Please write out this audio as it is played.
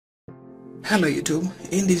Hello YouTube,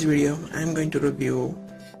 in this video I am going to review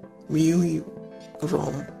MIUI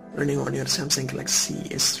ROM running on your Samsung Galaxy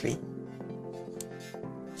S3.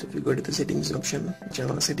 So if you go to the settings option,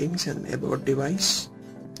 general settings and about device,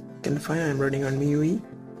 you can find I am running on MIUI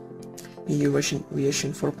version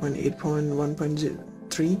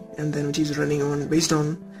 4.8.1.3 and then which is running on based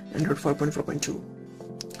on Android 4.4.2.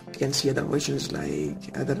 You can see other versions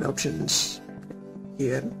like other options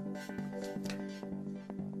here.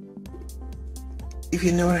 If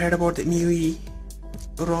you never heard about the MIUI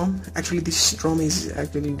ROM, actually this ROM is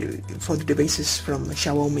actually for the devices from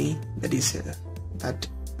Xiaomi, that is that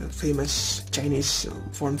famous Chinese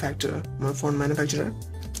phone manufacturer.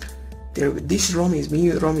 This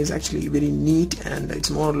MIUI ROM is actually very neat and it's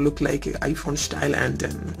more look like iPhone style and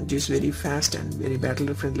it is very fast and very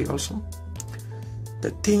battery friendly also.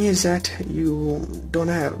 The thing is that you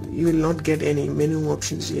will not get any menu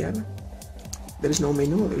options here. There is no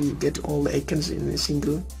menu. You get all the icons in a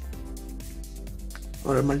single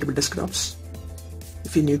or multiple desktops.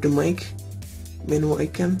 If you need to make menu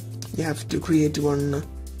icon, you have to create one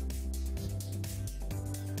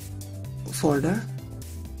folder.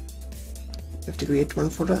 You have to create one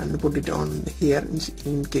folder and put it on here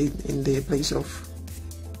in the place of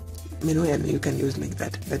menu, and you can use like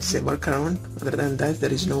that. That's a workaround. Other than that,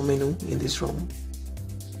 there is no menu in this ROM.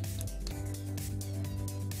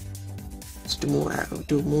 To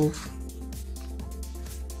move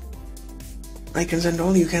icons and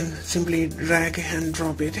all, you can simply drag and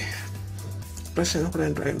drop it. Press and hold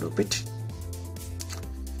and drag and drop it.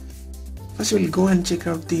 First we'll go and check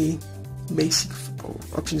out the basic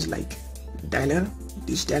options like dialer.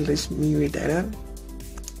 This dialer is MIUI dialer,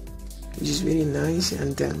 which is very nice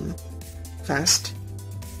and fast.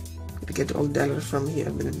 You get all dialers from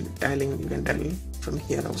here. When dialing, you can dial from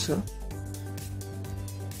here also.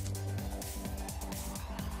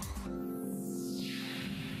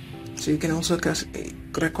 So you can also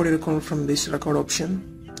record a call from this record option,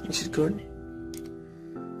 which is good.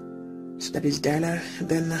 So that is dialer.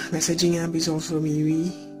 Then messaging app is also MIUI.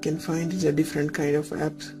 You can find it's a different kind of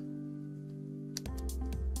app.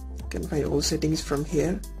 You can find all settings from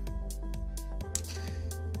here.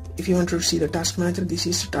 If you want to see the task manager, this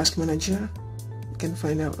is task manager. You can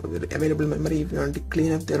find out available memory. If you want to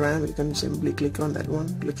clean up the RAM, you can simply click on that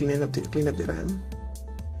one. Clean up the RAM.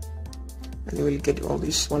 And you will get all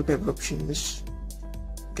these wallpaper options.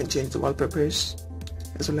 You can change the wallpapers,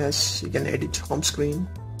 as well as you can edit home screen.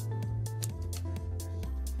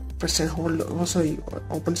 Press and hold also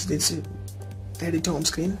opens this edit home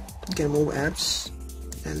screen. You can move apps,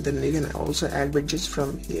 and then you can also add widgets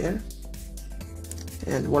from here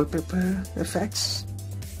and wallpaper effects.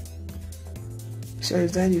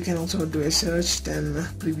 Besides that, you can also do a search, then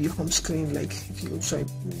preview home screen, like if you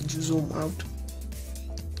zoom out.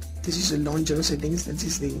 This is the launcher settings. That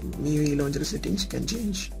is the MIUI launcher settings. You can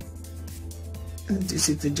change. And this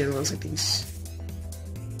is the general settings.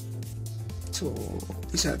 So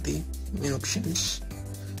these are the main options.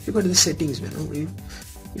 If you go to the settings menu,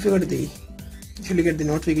 if you look at the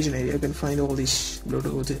notification area, you can find all these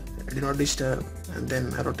Bluetooth, do not disturb, and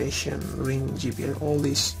then rotation, ring, GPS, all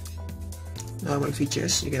these normal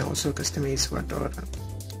features. You can also customize whatever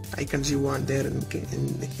icons you want there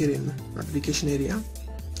here in notification area.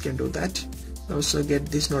 Can do that. Also get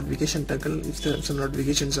this notification toggle if some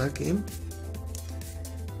notifications came,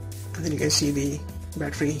 and then you can see the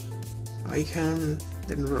battery icon,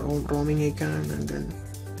 then roaming icon, and then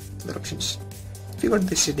other options. If you got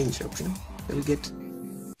the settings option, you'll get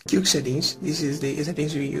quick settings. This is the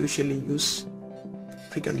settings we usually use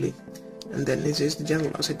frequently, and then this is the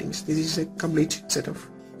general settings. This is a complete set of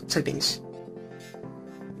settings.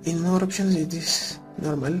 In more options, it is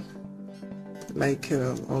normal, like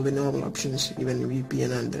all the normal options, even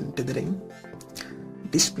VPN and then tethering.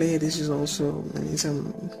 Display, this is also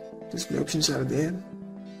some display options are there.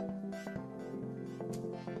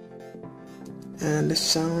 And the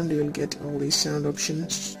sound, you will get all these sound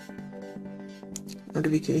options.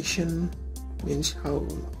 Notification means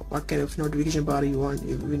what kind of notification bar you want.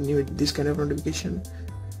 If you need this kind of notification,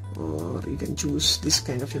 or you can choose this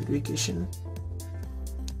kind of notification.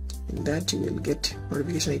 In that you will get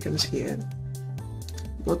notification icons here.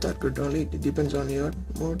 Both are good, only it depends on your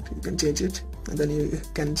mode. You can change it, and then you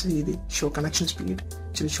can see the show connection speed,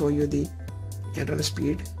 which will show you the internet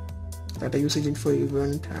speed, data usage info you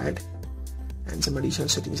want to add, and some additional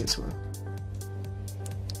settings as well.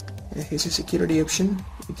 And here's a security option.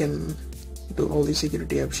 You can do all the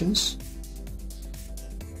security options.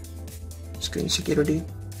 Screen security,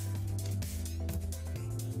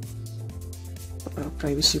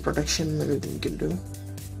 privacy protection, everything you can do.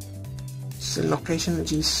 So location,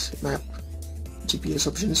 which is map, GPS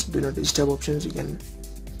options, do not disturb options. You can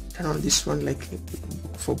turn on this one, like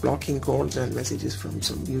for blocking calls and messages from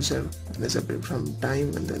some user, and there's a bit from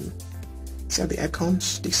time, and then these are the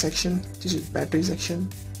accounts, this section. This is battery section.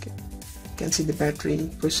 Okay. You can see the battery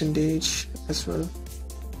percentage as well.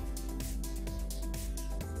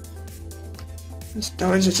 The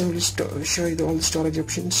storage section will show you all the storage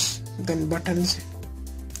options. Then buttons,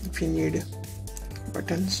 if you need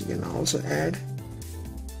buttons, you can also add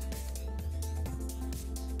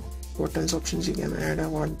buttons options. You can add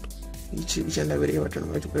what each and every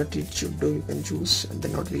button, what it should do, you can choose. And the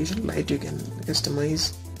notification light you can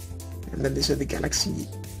customize. And then these are the Galaxy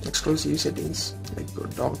exclusive settings, like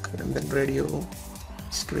dock, and then radio,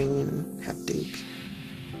 screen, haptic,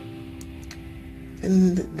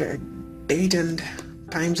 and the date and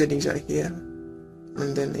time settings are here.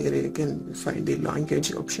 And then here you can find the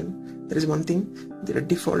language option. There is one thing, the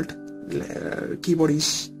default keyboard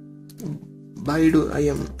is Baidu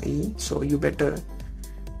IME, so you better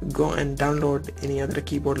go and download any other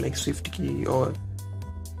keyboard like Swift key or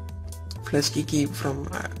Flash key from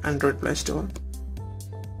Android Play Store.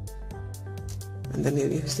 And then here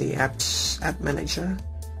is the app manager,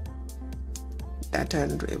 data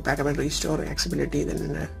and backup and restore, accessibility.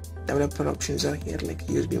 Then developer options are here, like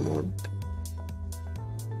USB mode.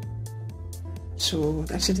 So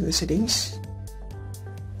that's it in the settings.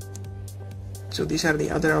 So these are the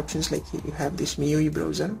other options, like you have this MIUI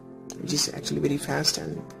browser, which is actually very fast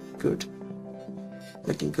and good,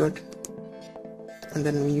 looking good. And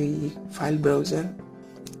then MIUI file browser,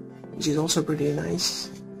 which is also pretty nice.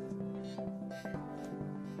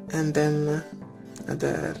 And then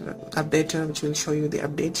other updater, which will show you the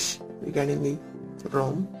updates regarding the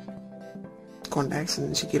ROM, contacts,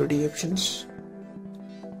 and security options.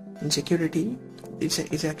 In security,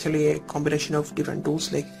 it's actually a combination of different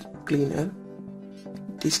tools like cleaner,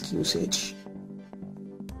 disk usage,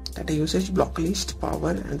 data usage, block list,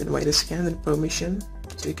 power, and then virus scan and permission.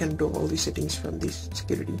 So you can do all these settings from this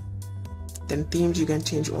security. Then themes, you can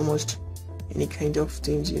change almost any kind of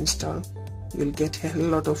themes you install. You'll get a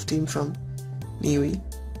lot of themes from MIUI.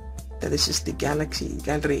 This is the Galaxy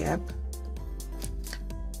Gallery app.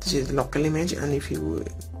 This is the local image, and if you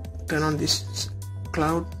turn on this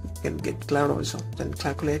cloud, you can get cloud also. Then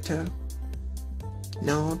calculator,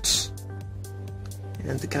 notes,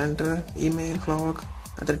 and the calendar, email, log,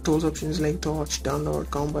 other tools options like torch,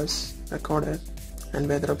 download, compass, recorder, and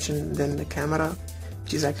weather option. Then the camera,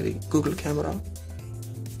 which is actually Google camera.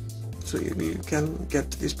 So you can get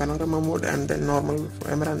this panorama mode, and then normal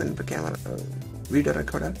camera, and then the camera video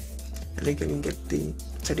recorder, and you can get the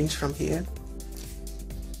settings from here.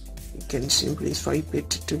 You can simply swipe it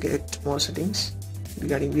to get more settings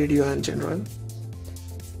regarding video and general,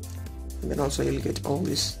 and then also you'll get all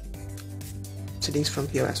these settings from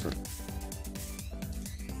here as well.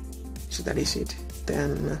 So that is it.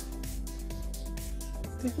 Then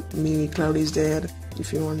MIUI Cloud is there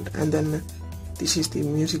if you want, and then this is the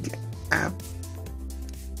music app.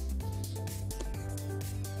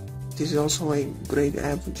 This is also a great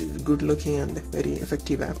app, which is good looking and very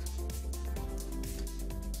effective app.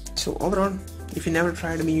 So overall, if you never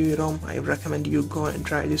tried MIUI ROM, I recommend you go and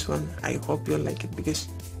try this one. I hope you'll like it, because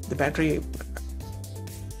the battery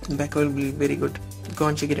backup will be very good. Go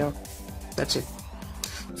and check it out. That's it.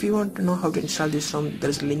 If you want to know how to install this ROM, there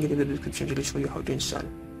is a link in the description. It will show you how to install.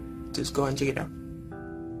 Just go and check it out.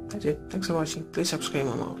 That's it. Thanks for watching. Please subscribe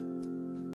more.